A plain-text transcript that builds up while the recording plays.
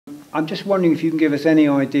I'm just wondering if you can give us any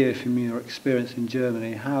idea from your experience in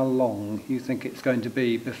Germany how long you think it's going to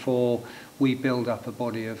be before we build up a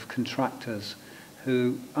body of contractors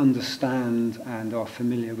who understand and are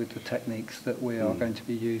familiar with the techniques that we are going to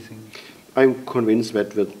be using. I'm convinced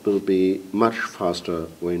that it will be much faster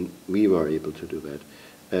when we were able to do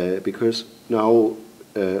that, because now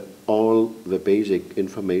all the basic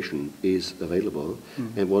information is available,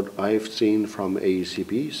 and what I've seen from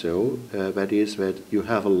AECB, that is that you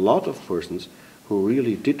have a lot of persons who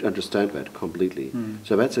really did understand that completely.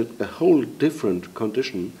 So that's a whole different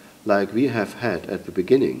condition like we have had at the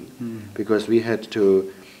beginning, because we had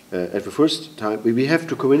to, at the first time, we have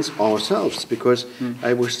to convince ourselves, because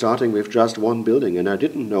I was starting with just one building, and I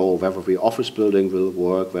didn't know whether the office building will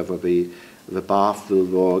work, whether the bath will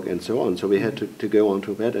work, and so on. So we had to go on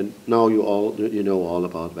to that, and now you know all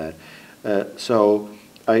about that. So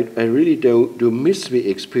I really do miss the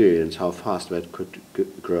experience how fast that could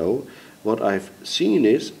grow. What I've seen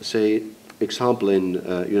is, say, example in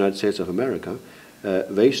United States of America,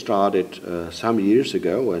 they started some years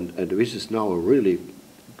ago, and this is now a really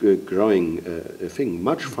growing thing,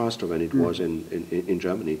 much faster than it was in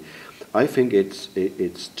Germany. I think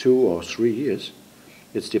it's 2 or 3 years.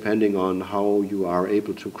 It's depending on how you are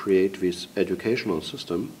able to create this educational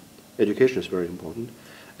system. Education is very important.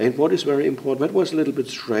 And what is very important, that was a little bit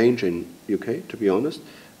strange in UK, to be honest.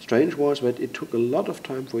 Strange was that it took a lot of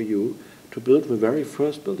time for you to build the very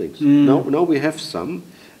first buildings. Now we have some,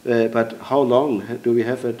 but how long do we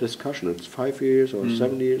have a discussion? It's 5 years or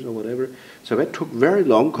 7 years or whatever. So that took very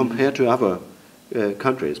long compared to other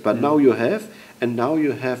countries. But now you have, and now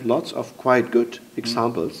you have lots of quite good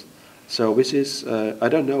examples. So this is, I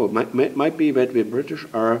don't know, it might be that the British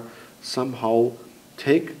are somehow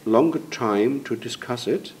take longer time to discuss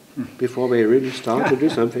it before they really start to do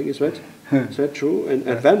something. Is that true? And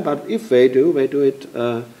then, but if they do it.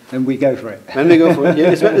 Then we go for it. Then we go for it.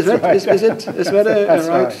 Yeah, is that a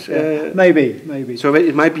right? Yeah. Maybe. So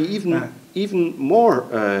it might be even more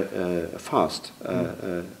fast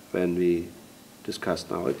than we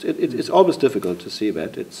discussed now. It's always difficult to see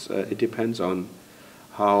that. It depends on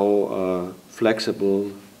how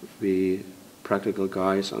flexible the practical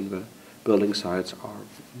guys on the building sites are.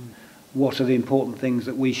 What are the important things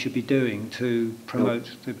that we should be doing to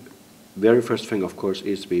promote the... Very first thing, of course,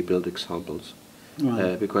 is we build examples.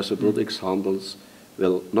 Right. Because the build examples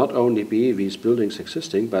will not only be these buildings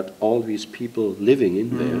existing, but all these people living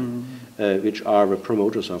in there, which are the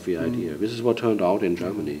promoters of the idea. This is what turned out in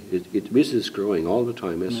Germany. This is growing all the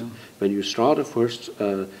time. When you start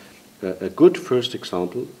a good first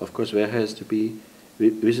example, of course, there has to be,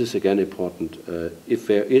 this is again important, if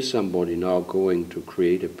there is somebody now going to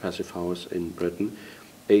create a passive house in Britain,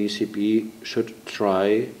 AECB should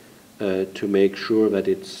try to make sure that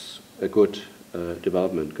it's a good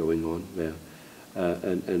development going on there.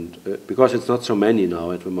 And because it's not so many now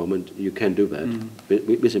at the moment, you can do that.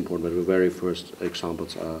 It's important that the very first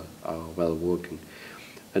examples are well working.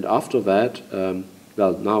 And after that,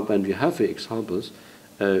 well, now when we have the examples,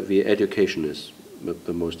 the education is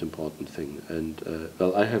the most important thing. And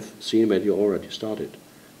well, I have seen that you already started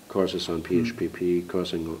courses on PHPP,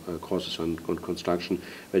 courses on construction,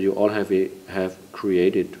 that you all have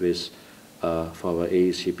created this for our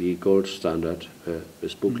AECB gold standard,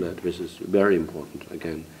 this booklet. This is very important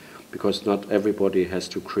again, because not everybody has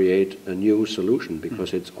to create a new solution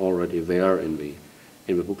because it's already there in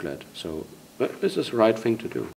the booklet. So this is the right thing to do.